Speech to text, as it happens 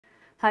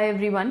Hi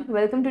everyone,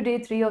 welcome to day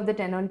 3 of the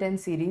 10 on 10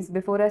 series.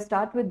 Before I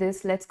start with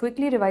this, let's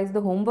quickly revise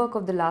the homework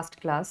of the last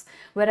class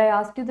where I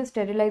asked you the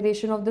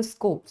sterilization of the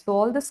scope. So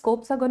all the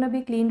scopes are going to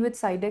be cleaned with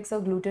Cidex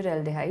or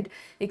glutaraldehyde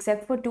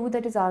except for two,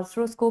 that is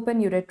arthroscope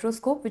and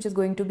ureteroscope, which is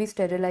going to be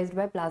sterilized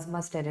by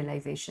plasma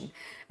sterilization.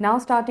 Now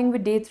starting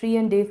with day 3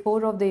 and day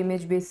 4 of the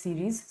image based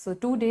series. So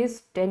 2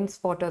 days, 10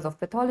 spotters of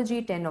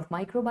pathology, 10 of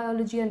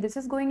microbiology, and this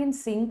is going in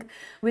sync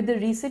with the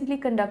recently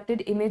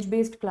conducted image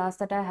based class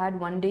that I had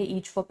one day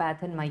each for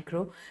path and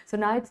micro. So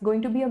now it's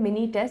going to be a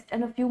mini test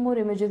and a few more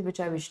images which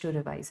I wish to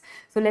revise.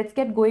 So let's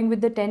get going with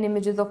the 10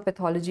 images of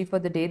pathology for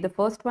the day. The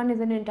first one is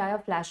an entire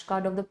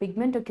flashcard of the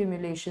pigment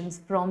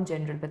accumulations from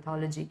general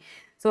pathology.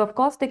 So of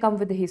course they come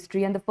with the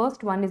history, and the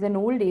first one is an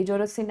old age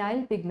or a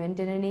senile pigment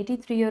in an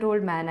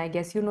 83-year-old man. I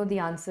guess you know the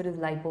answer is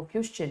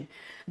lipofuscin.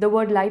 The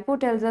word lipo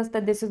tells us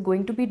that this is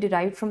going to be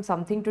derived from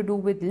something to do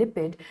with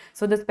lipid.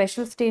 So the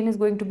special stain is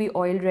going to be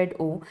oil red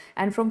O,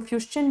 and from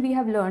fuscin we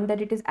have learned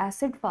that it is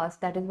acid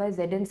fast, that is why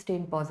Zn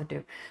stain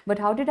positive. But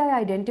how did I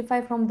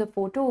identify from the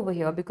photo over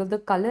here? Because the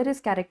color is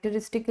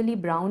characteristically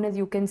brown, as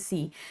you can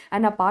see,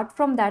 and apart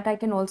from that I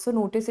can also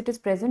notice it is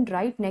present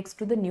right next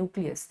to the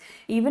nucleus.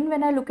 Even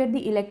when I look at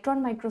the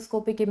electron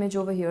microscopic image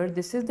over here,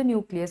 this is the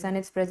nucleus and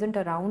it's present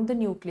around the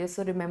nucleus.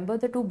 So remember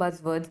the two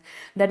buzzwords,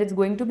 that it's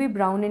going to be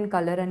brown in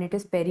color and it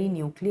is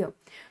perinuclear.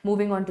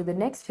 Moving on to the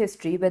next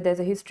history, where there's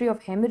a history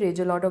of hemorrhage,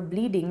 a lot of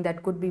bleeding,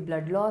 that could be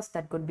blood loss,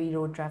 that could be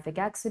road traffic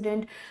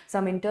accident,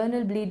 some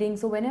internal bleeding.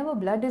 So whenever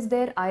blood is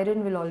there,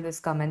 iron will always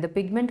come, and the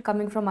pigment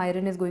coming from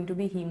iron is going to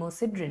be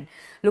hemosidrin.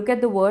 Look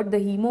at the word, the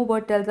hemo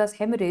word tells us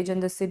hemorrhage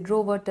and the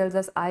sidro word tells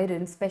us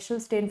iron.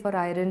 Special stain for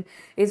iron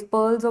is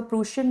pearls or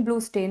Prussian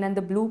blue stain, and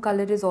the blue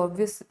color is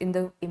obvious in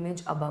the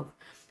image above,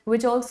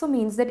 which also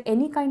means that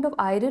any kind of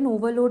iron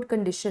overload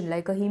condition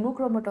like a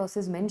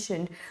hemochromatosis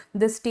mentioned,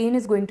 the stain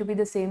is going to be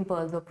the same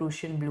pearls or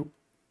Prussian blue.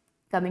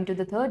 Coming to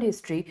the third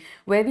history,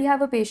 where we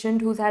have a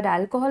patient who's had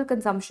alcohol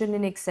consumption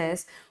in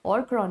excess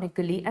or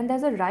chronically, and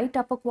there's a right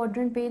upper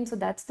quadrant pain. So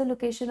that's the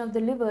location of the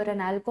liver,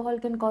 and alcohol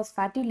can cause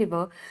fatty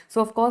liver. So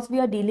of course we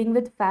are dealing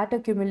with fat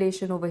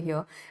accumulation over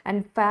here,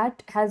 and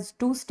fat has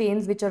two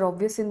stains which are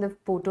obvious in the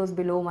photos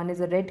below. One is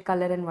a red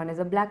color and one is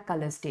a black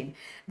color stain.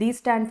 These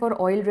stand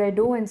for oil red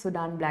O and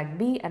Sudan black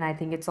B, and I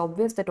think it's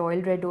obvious that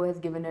oil red O has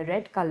given a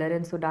red color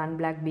and Sudan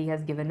black B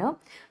has given a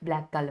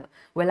black color.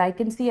 Well, I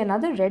can see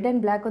another red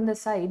and black on the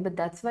side,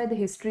 but that's why the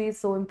history is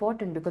so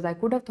important, because I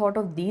could have thought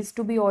of these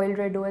to be oil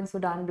red O and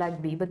Sudan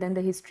black B, but then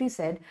the history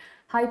said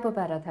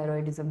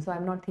hyperparathyroidism, so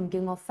I'm not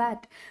thinking of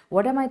fat.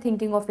 What am I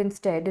thinking of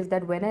instead is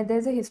that when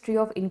there's a history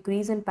of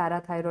increase in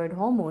parathyroid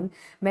hormone,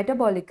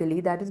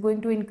 metabolically that is going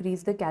to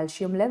increase the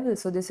calcium level.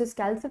 So this is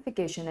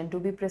calcification, and to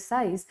be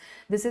precise,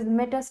 this is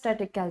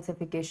metastatic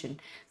calcification.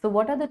 So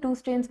what are the two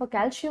stains for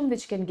calcium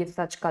which can give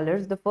such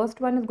colors? The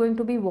first one is going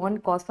to be von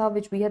Cosa,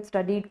 which we had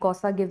studied.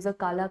 Cosa gives a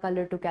kala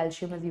color to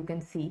calcium, as you can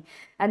see,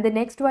 and the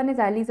next one is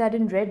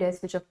alizarin red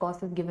S, which of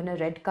course is given a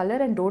red color.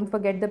 And don't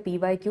forget the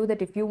PYQ,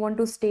 that if you want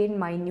to stain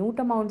minute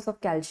amounts of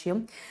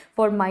calcium,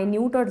 for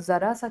minute or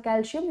zara sa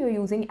calcium, you're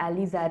using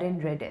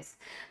alizarin red S.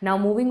 Now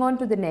moving on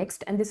to the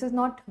next, and this is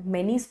not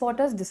many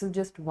spotters, this is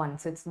just one,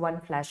 so it's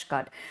one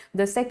flashcard.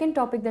 The second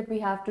topic that we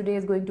have today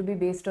is going to be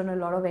based on a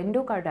lot of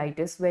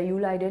endocarditis, where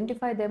you'll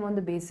identify them on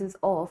the basis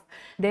of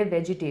their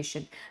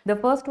vegetation. The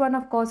first one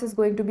of course is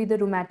going to be the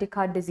rheumatic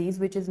heart disease,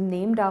 which is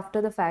named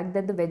after the fact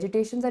that the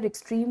vegetations are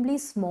extremely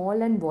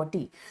small and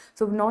warty.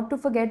 So not to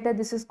forget that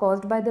this is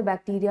caused by the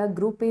bacteria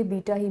group A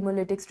beta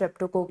hemolytic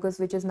streptococcus,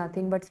 which is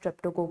nothing but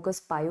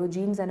Streptococcus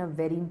pyogenes, and a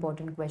very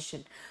important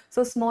question.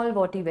 So small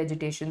warty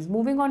vegetations.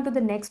 Moving on to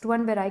the next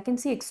one, where I can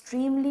see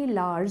extremely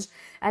large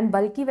and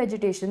bulky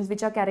vegetations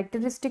which are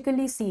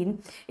characteristically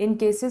seen in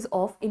cases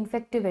of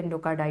infective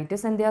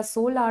endocarditis, and they are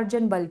so large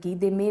and bulky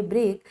they may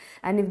break,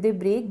 and if they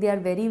break they are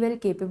very well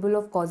capable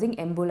of causing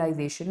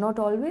embolization. Not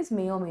always,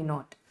 may or may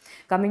not.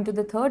 Coming to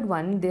the third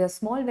one, they are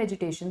small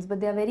vegetations but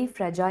they are very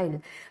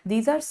fragile.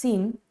 These are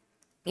seen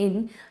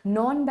in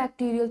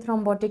non-bacterial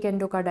thrombotic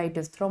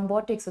endocarditis.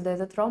 Thrombotic, so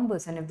there's a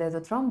thrombus, and if there's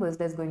a thrombus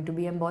there's going to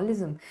be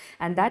embolism,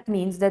 and that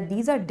means that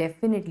these are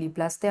definitely,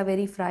 plus they are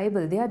very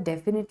friable, they are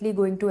definitely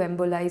going to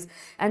embolize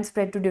and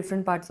spread to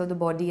different parts of the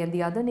body. And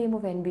the other name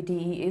of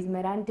NBTE is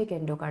merantic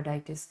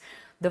endocarditis.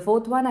 The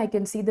fourth one, I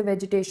can see the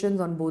vegetations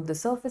on both the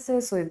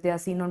surfaces. So if they are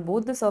seen on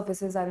both the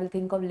surfaces, I will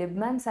think of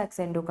Libman-Sachs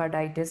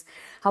endocarditis.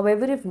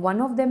 However, if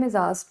one of them is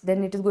asked,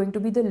 then it is going to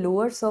be the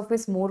lower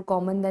surface more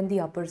common than the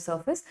upper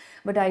surface,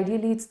 but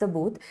ideally it's the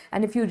both.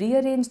 And if you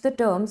rearrange the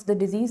terms, the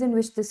disease in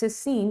which this is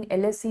seen,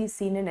 LSE is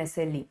seen in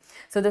SLE.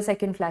 So the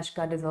second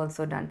flashcard is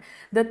also done.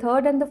 The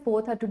third and the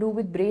fourth are to do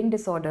with brain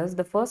disorders.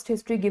 The first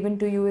history given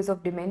to you is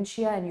of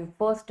dementia, and you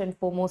first and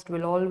foremost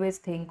will always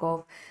think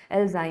of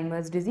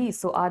Alzheimer's disease.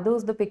 So are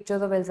those the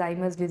pictures of of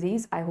Alzheimer's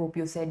disease? I hope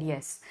you said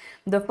yes.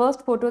 The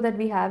first photo that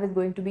we have is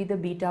going to be the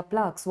beta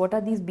plaques. What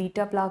are these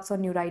beta plaques or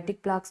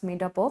neuritic plaques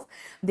made up of?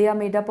 They are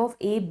made up of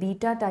A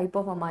beta type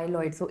of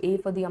amyloid. So A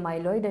for the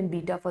amyloid and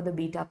beta for the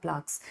beta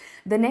plaques.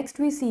 The next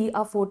we see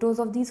are photos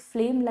of these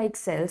flame-like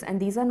cells, and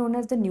these are known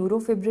as the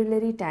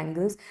neurofibrillary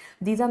tangles.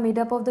 These are made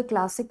up of the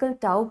classical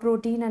tau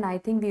protein, and I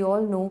think we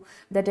all know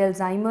that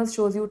Alzheimer's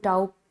shows you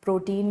tau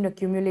protein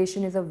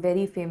accumulation is a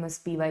very famous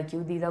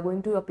PYQ. These are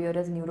going to appear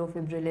as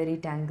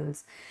neurofibrillary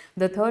tangles.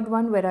 The third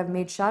one, where I've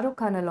made Shah Rukh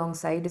Khan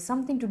alongside, is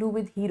something to do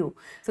with hero.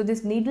 So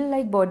this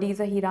needle-like body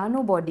is a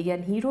Hirano body,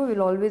 and hero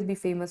will always be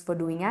famous for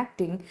doing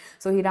acting.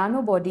 So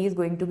Hirano body is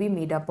going to be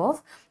made up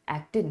of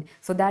actin.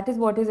 So that is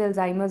what is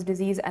Alzheimer's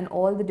disease and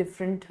all the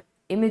different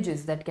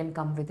images that can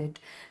come with it.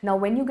 Now,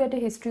 when you get a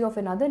history of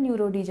another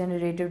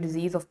neurodegenerative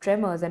disease of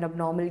tremors and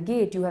abnormal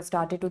gait, you have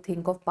started to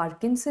think of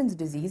Parkinson's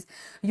disease.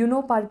 You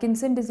know,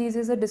 Parkinson's disease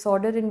is a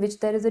disorder in which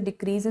there is a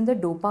decrease in the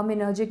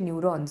dopaminergic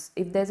neurons.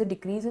 If there's a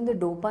decrease in the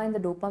dopa and the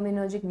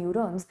dopaminergic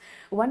neurons,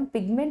 one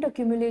pigment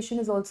accumulation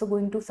is also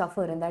going to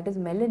suffer, and that is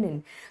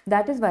melanin.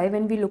 That is why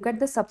when we look at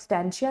the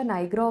substantia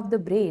nigra of the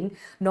brain,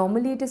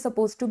 normally it is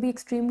supposed to be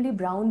extremely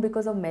brown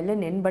because of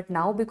melanin, but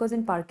now because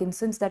in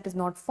Parkinson's that is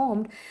not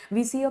formed,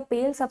 we see a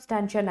pale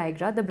substantia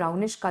nigra, the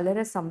brownish color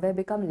has somewhere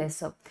become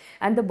lesser.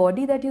 And the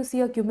body that you see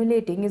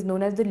accumulating is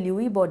known as the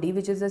Lewy body,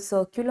 which is a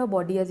circular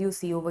body as you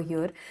see over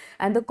here.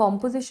 And the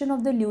composition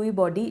of the Lewy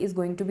body is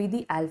going to be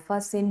the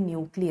alpha-syn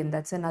nuclein.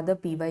 That's another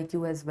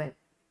PYQ as well.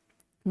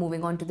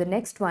 Moving on to the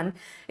next one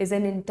is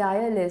an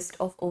entire list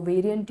of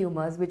ovarian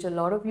tumors, which a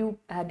lot of you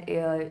had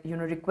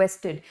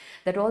requested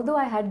that although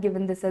I had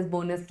given this as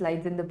bonus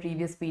slides in the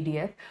previous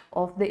PDF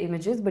of the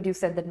images, but you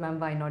said that ma'am,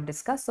 why not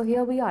discuss? So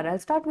here we are. I'll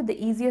start with the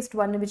easiest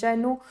one, which I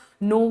know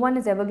no one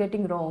is ever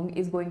getting wrong,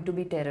 is going to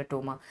be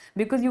teratoma,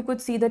 because you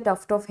could see the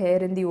tuft of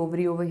hair in the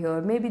ovary over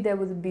here. Maybe there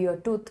would be a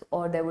tooth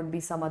or there would be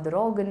some other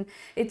organ.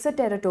 It's a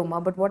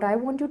teratoma, but what I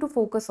want you to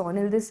focus on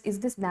is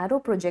this narrow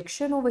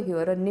projection over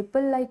here, a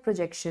nipple-like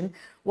projection.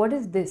 What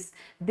is this?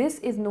 This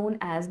is known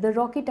as the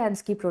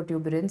Rokitansky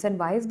protuberance. And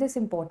why is this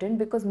important?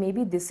 Because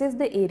maybe this is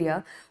the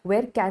area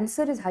where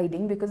cancer is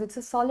hiding, because it's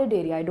a solid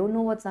area. I don't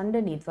know what's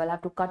underneath. So I'll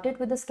have to cut it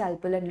with a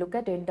scalpel and look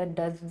at it, that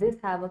does this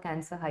have a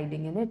cancer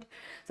hiding in it?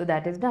 So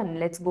that is done.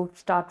 Let's go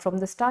start from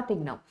the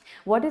starting now.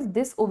 What is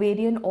this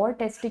ovarian or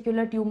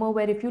testicular tumor,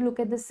 where if you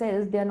look at the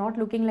cells, they are not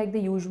looking like the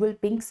usual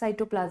pink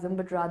cytoplasm,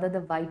 but rather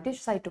the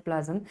whitish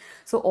cytoplasm.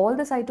 So all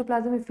the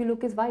cytoplasm, if you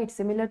look, is white,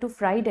 similar to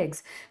fried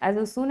eggs.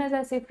 As soon as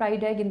I say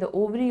fried egg, in the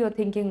ovary you're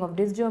thinking of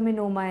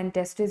dysgerminoma, and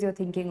testis you're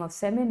thinking of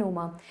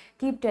seminoma.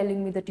 Keep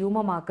telling me the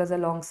tumor markers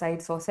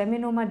alongside. So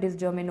seminoma,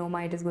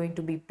 dysgerminoma, it is going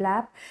to be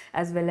PLAP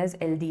as well as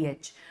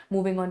LDH.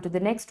 Moving on to the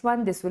next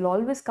one, this will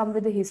always come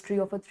with the history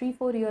of a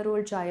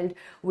 3-4-year-old child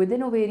with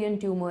an ovarian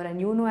tumor,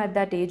 and you know at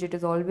that age it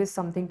is always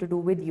something to do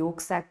with yolk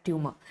sac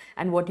tumor.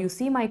 And what you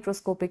see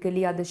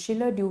microscopically are the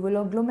Schiller duval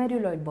or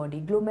glomeruloid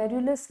body,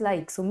 glomerulus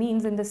like, so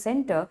means in the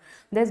center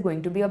there's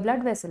going to be a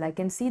blood vessel. I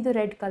can see the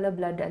red color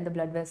blood and the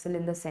blood vessel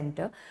in the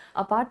center.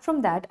 Apart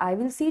from that, I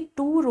will see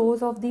 2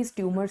 rows of these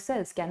tumor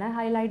cells. Can I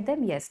highlight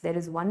them? Yes, there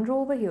is one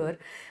row over here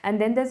and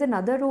then there's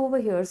another row over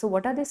here. So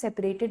what are they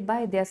separated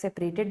by? They are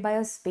separated by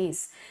a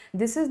space.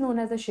 This is known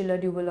as a Schiller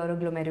duval or a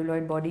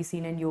glomeruloid body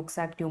seen in yolk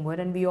sac tumor,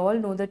 and we all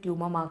know the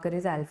tumor marker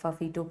is alpha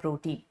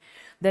fetoprotein.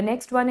 The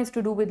next one is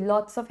to do with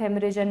lots of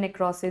hemorrhage and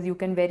necrosis. You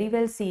can very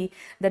well see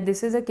that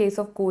this is a case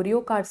of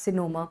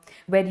choriocarcinoma,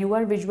 where you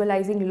are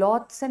visualizing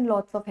lots and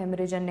lots of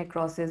hemorrhage and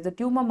necrosis. The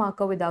tumor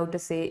marker without a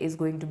say is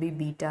going to be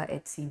beta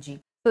HCG.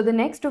 So the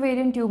next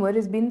ovarian tumor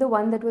has been the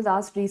one that was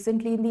asked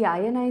recently in the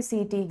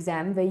INI-CET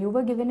exam, where you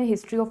were given a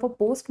history of a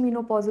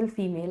postmenopausal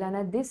female, and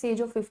at this age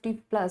of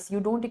 50 plus, you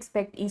don't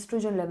expect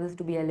estrogen levels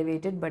to be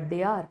elevated, but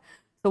they are.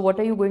 So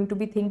what are you going to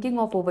be thinking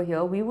of over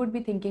here? We would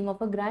be thinking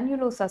of a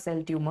granulosa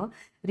cell tumor.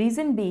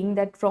 Reason being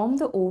that from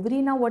the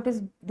ovary, now what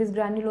is this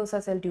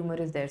granulosa cell tumor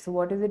is there? So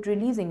what is it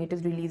releasing? It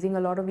is releasing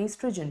a lot of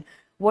estrogen.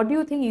 What do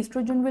you think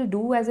estrogen will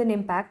do as an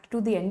impact to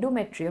the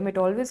endometrium? It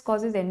always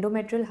causes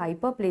endometrial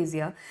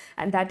hyperplasia,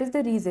 and that is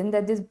the reason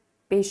that this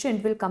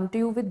patient will come to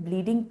you with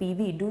bleeding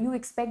PV. Do you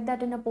expect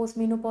that in a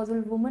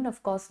postmenopausal woman?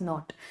 Of course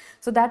not.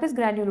 So that is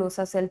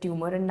granulosa cell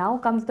tumor, and now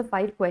comes the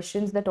 5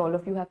 questions that all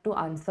of you have to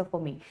answer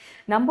for me.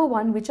 Number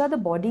 1, which are the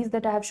bodies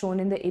that I have shown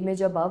in the image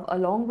above,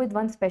 along with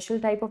one special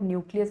type of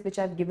nucleus which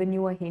I have given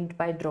you a hint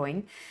by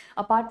drawing.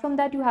 Apart from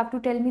that, you have to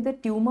tell me the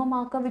tumor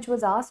marker which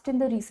was asked in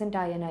the recent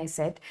INI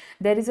set.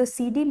 There is a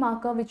CD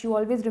marker which you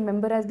always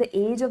remember as the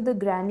age of the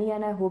granny,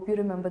 and I hope you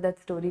remember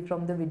that story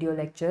from the video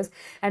lectures.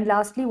 And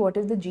lastly, what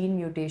is the gene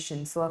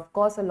mutation? So of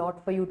course a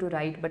lot for you to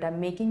write, but I'm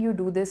making you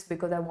do this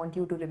because I want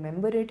you to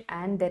remember it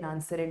and then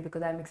answer it,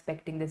 because I'm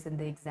expecting this in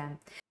the exam.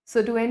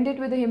 So to end it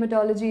with the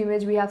hematology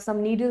image, we have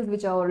some needles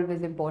which are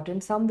always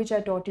important, some which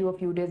I taught you a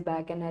few days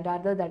back and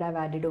other that I've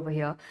added over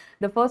here.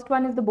 The first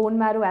one is the bone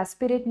marrow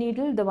aspirate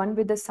needle. The one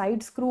with the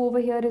side screw over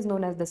here is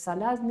known as the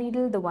Salaz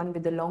needle. The one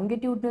with the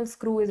longitudinal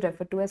screw is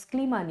referred to as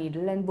Klima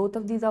needle, and both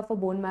of these are for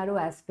bone marrow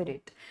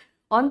aspirate.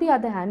 On the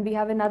other hand, we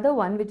have another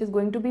one which is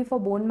going to be for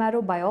bone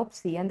marrow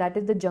biopsy, and that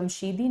is the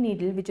Jamshidi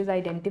needle, which is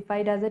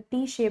identified as a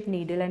T-shaped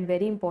needle and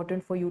very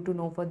important for you to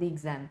know for the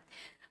exam.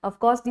 Of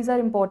course, these are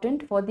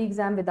important for the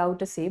exam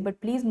without a say,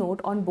 but please note,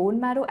 on bone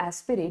marrow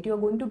aspirate, you are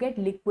going to get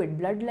liquid,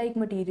 blood-like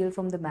material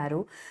from the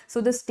marrow. So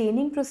the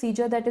staining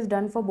procedure that is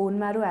done for bone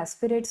marrow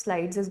aspirate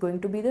slides is going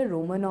to be the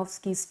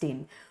Romanovsky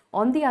stain.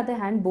 On the other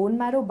hand, bone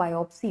marrow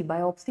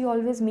biopsy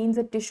always means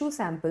a tissue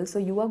sample. So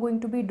you are going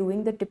to be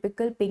doing the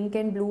typical pink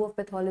and blue of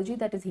pathology,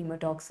 that is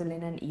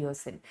hematoxylin and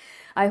eosin.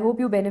 I hope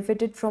you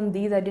benefited from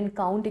these. I didn't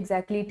count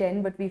exactly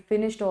 10, but we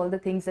finished all the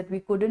things that we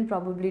couldn't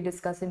probably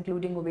discuss,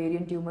 including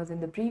ovarian tumors in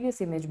the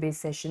previous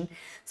image-based session.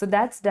 So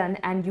that's done,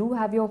 and you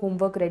have your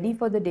homework ready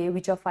for the day,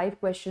 which are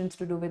 5 questions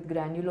to do with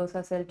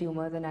granulosa cell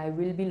tumors, and I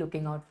will be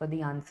looking out for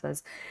the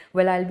answers.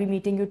 Well, I'll be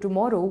meeting you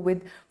tomorrow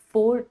with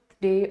 4th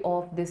day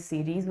of this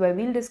series, where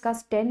we'll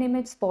discuss 10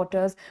 image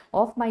spotters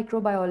of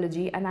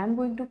microbiology, and I'm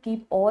going to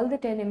keep all the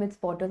 10 image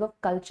spotters of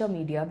culture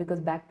media, because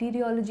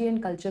bacteriology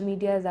and culture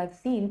media, as I've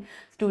seen,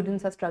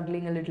 students are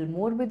struggling a little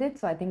more with it,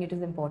 so I think it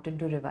is important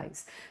to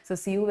revise. So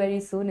see you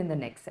very soon in the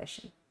next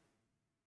session.